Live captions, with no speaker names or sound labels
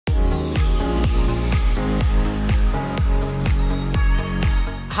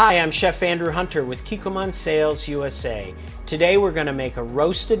Hi, I'm Chef Andrew Hunter with Kikkoman Sales USA. Today we're going to make a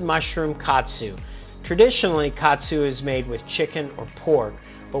roasted mushroom katsu. Traditionally, katsu is made with chicken or pork,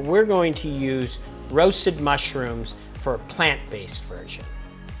 but we're going to use roasted mushrooms for a plant-based version.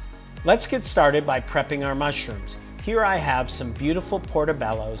 Let's get started by prepping our mushrooms. Here I have some beautiful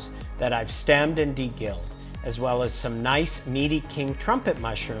portobellos that I've stemmed and degilled, as well as some nice meaty king trumpet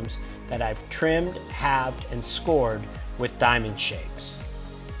mushrooms that I've trimmed, halved, and scored with diamond shapes.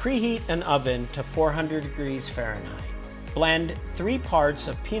 Preheat an oven to 400 degrees Fahrenheit. Blend 3 parts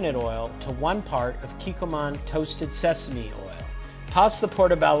of peanut oil to 1 part of Kikkoman toasted sesame oil. Toss the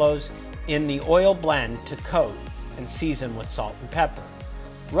portobellos in the oil blend to coat and season with salt and pepper.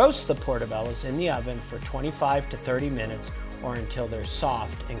 Roast the portobellos in the oven for 25 to 30 minutes or until they're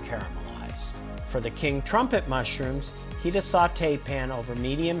soft and caramelized. For the king trumpet mushrooms, heat a saute pan over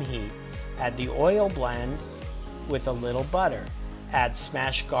medium heat. Add the oil blend with a little butter. Add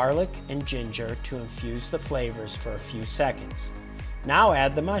smashed garlic and ginger to infuse the flavors for a few seconds. Now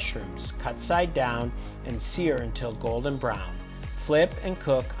add the mushrooms, cut side down, and sear until golden brown. Flip and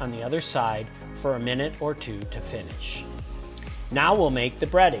cook on the other side for a minute or two to finish. Now we'll make the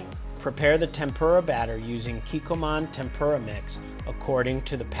breading. Prepare the tempura batter using Kikkoman Tempura mix according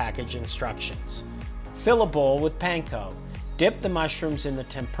to the package instructions. Fill a bowl with panko. Dip the mushrooms in the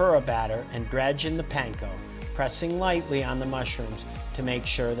tempura batter and dredge in the panko, pressing lightly on the mushrooms to make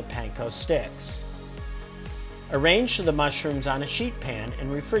sure the panko sticks. Arrange the mushrooms on a sheet pan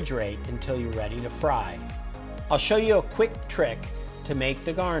and refrigerate until you're ready to fry. I'll show you a quick trick to make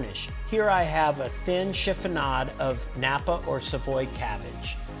the garnish. Here I have a thin chiffonade of Napa or Savoy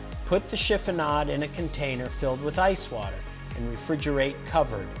cabbage. Put the chiffonade in a container filled with ice water and refrigerate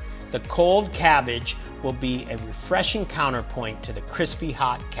covered. The cold cabbage will be a refreshing counterpoint to the crispy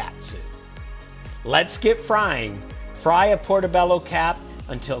hot katsu. Let's get frying. Fry a portobello cap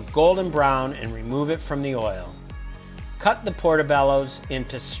until golden brown and remove it from the oil. Cut the portobellos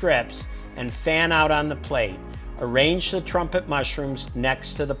into strips and fan out on the plate. Arrange the trumpet mushrooms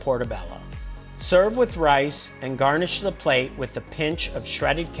next to the portobello. Serve with rice and garnish the plate with a pinch of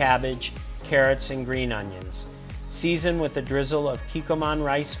shredded cabbage, carrots, and green onions. Season with a drizzle of Kikkoman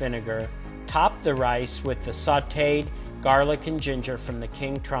rice vinegar. Top the rice with the sautéed garlic and ginger from the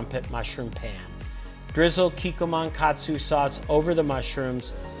king trumpet mushroom pan. Drizzle Kikkoman Katsu Sauce over the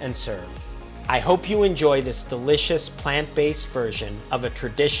mushrooms and serve. I hope you enjoy this delicious plant-based version of a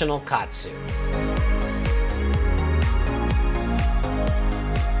traditional katsu.